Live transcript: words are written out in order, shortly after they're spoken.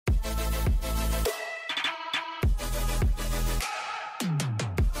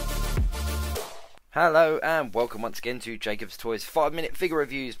Hello and welcome once again to Jacob's Toys 5-minute figure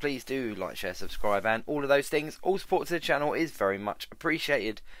reviews. Please do like, share, subscribe and all of those things. All support to the channel is very much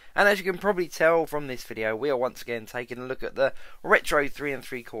appreciated. And as you can probably tell from this video, we are once again taking a look at the retro 3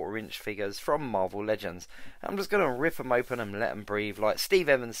 3/4 inch figures from Marvel Legends. I'm just going to rip them open and let them breathe like Steve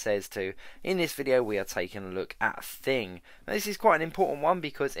Evans says to. In this video we are taking a look at Thing. Now, this is quite an important one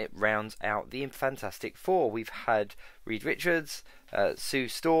because it rounds out the Fantastic Four. We've had Reed Richards, Sue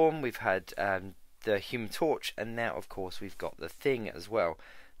Storm, we've had the Human Torch, and now of course we've got the Thing as well.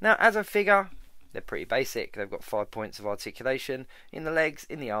 Now as a figure, they're pretty basic. They've got 5 points of articulation in the legs,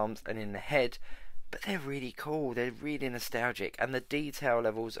 in the arms and in the head, but they're really cool, they're really nostalgic, and the detail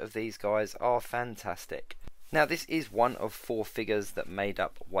levels of these guys are fantastic. Now this is one of 4 figures that made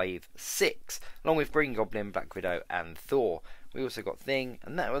up Wave 6, along with Green Goblin, Black Widow and Thor. We also got Thing,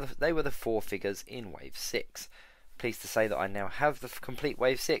 and they were the 4 figures in Wave 6. Pleased to say that I now have the complete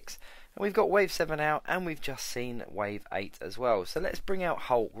Wave 6, and we've got Wave 7 out, and we've just seen Wave 8 as well. So let's bring out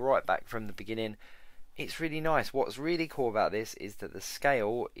Hulk right back from the beginning. It's really nice. What's really cool about this is that the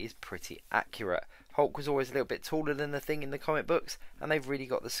scale is pretty accurate. Hulk was always a little bit taller than the Thing in the comic books, and they've really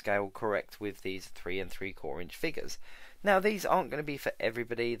got the scale correct with these 3 3/4 inch figures. Now these aren't going to be for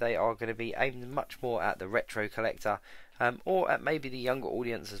everybody. They are going to be aimed much more at the retro collector, or at maybe the younger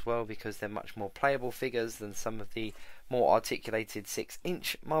audience as well, because they're much more playable figures than some of the more articulated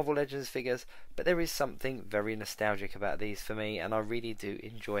 6-inch Marvel Legends figures. But there is something very nostalgic about these for me, and I really do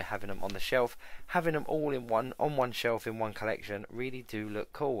enjoy having them on the shelf. Having them all on one shelf in one collection really do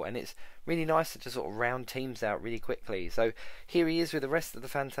look cool, and it's really nice to just sort of round teams out really quickly. So here he is with the rest of the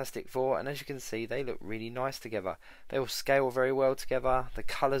Fantastic Four, and as you can see, they look really nice together. They all scale very well together, the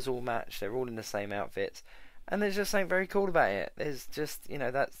colours all match, they're all in the same outfits, and there's just something very cool about it. There's just, you know,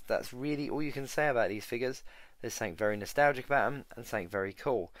 that's really all you can say about these figures. There's something very nostalgic about them and something very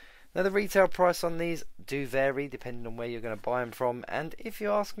cool. Now the retail price on these do vary depending on where you're going to buy them from, and if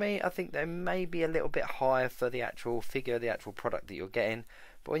you ask me, I think they may be a little bit higher for the actual figure, the actual product that you're getting.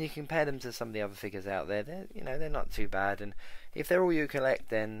 But when you compare them to some of the other figures out there, they're not too bad, and if they're all you collect,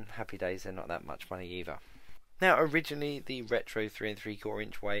 then happy days, they're not that much money either. Now originally the retro 3 3/4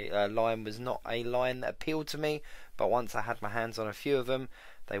 inch line was not a line that appealed to me, but once I had my hands on a few of them,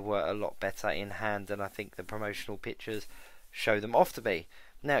 they were a lot better in hand than I think the promotional pictures show them off to be.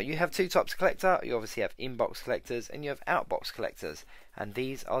 Now you have 2 types of collector. You obviously have in-box collectors and you have out-box collectors, and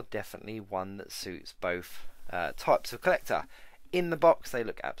these are definitely one that suits both types of collector. In the box they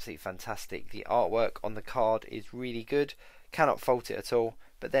look absolutely fantastic. The artwork on the card is really good, cannot fault it at all.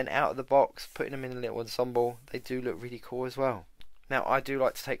 But then out of the box, putting them in a little ensemble, they do look really cool as well. Now I do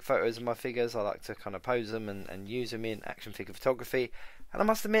like to take photos of my figures. I like to kind of pose them and use them in action figure photography, and I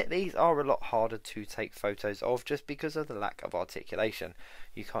must admit these are a lot harder to take photos of just because of the lack of articulation.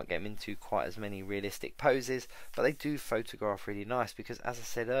 You can't get them into quite as many realistic poses, but they do photograph really nice because, as I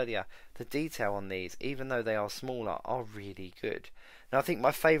said earlier, the detail on these, even though they are smaller, are really good. Now I think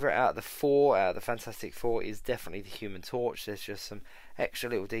my favourite out of the 4, out of the Fantastic Four, is definitely the Human Torch. There's just some extra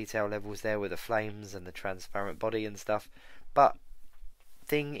little detail levels there with the flames and the transparent body and stuff, but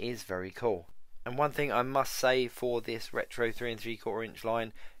Thing is very cool. And one thing I must say for this retro 3 3/4 inch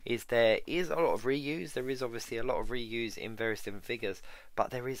line is there is a lot of reuse. There is obviously a lot of reuse in various different figures, but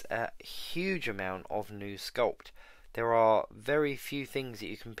there is a huge amount of new sculpt. There are very few things that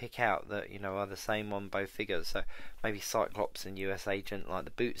you can pick out that, you know, are the same on both figures. So maybe Cyclops and US Agent, like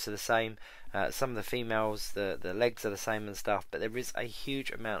the boots are the same. Some of the females, the legs are the same and stuff, but there is a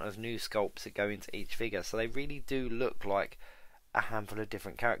huge amount of new sculpts that go into each figure. So they really do look like a handful of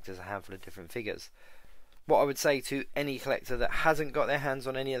different characters, a handful of different figures. What I would say to any collector that hasn't got their hands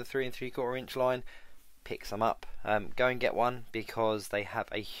on any of the 3 3/4 inch line, pick some up. Go and get one because they have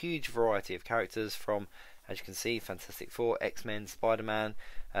a huge variety of characters from, as you can see, Fantastic Four, X-Men, Spider-Man,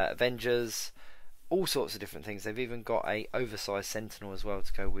 Avengers, all sorts of different things. They've even got a oversized Sentinel as well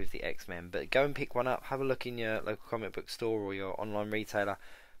to go with the X-Men. But go and pick one up, have a look in your local comic book store or your online retailer.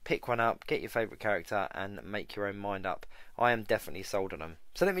 Pick one up, get your favourite character and make your own mind up. I am definitely sold on them.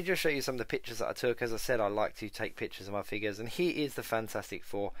 So let me just show you some of the pictures that I took. As I said, I like to take pictures of my figures, and here is the Fantastic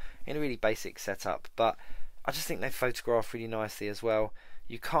Four in a really basic setup, but I just think they photograph really nicely as well.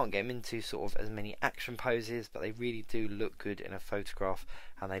 You can't get them into sort of as many action poses, but they really do look good in a photograph,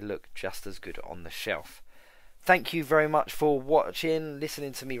 and they look just as good on the shelf. Thank you very much for watching,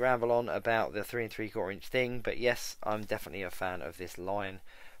 listening to me ramble on about the 3 3/4 inch Thing, but yes, I'm definitely a fan of this line.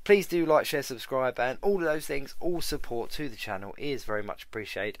 Please do like, share, subscribe and all of those things. All support to the channel is very much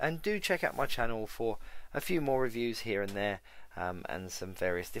appreciated, and do check out my channel for a few more reviews here and there. and some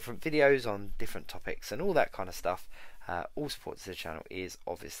various different videos on different topics and all that kind of stuff, all support to the channel is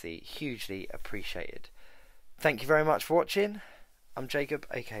obviously hugely appreciated. Thank you very much for watching. I'm Jacob,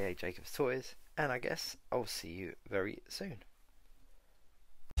 aka Jacob's Toys, and I guess I'll see you very soon.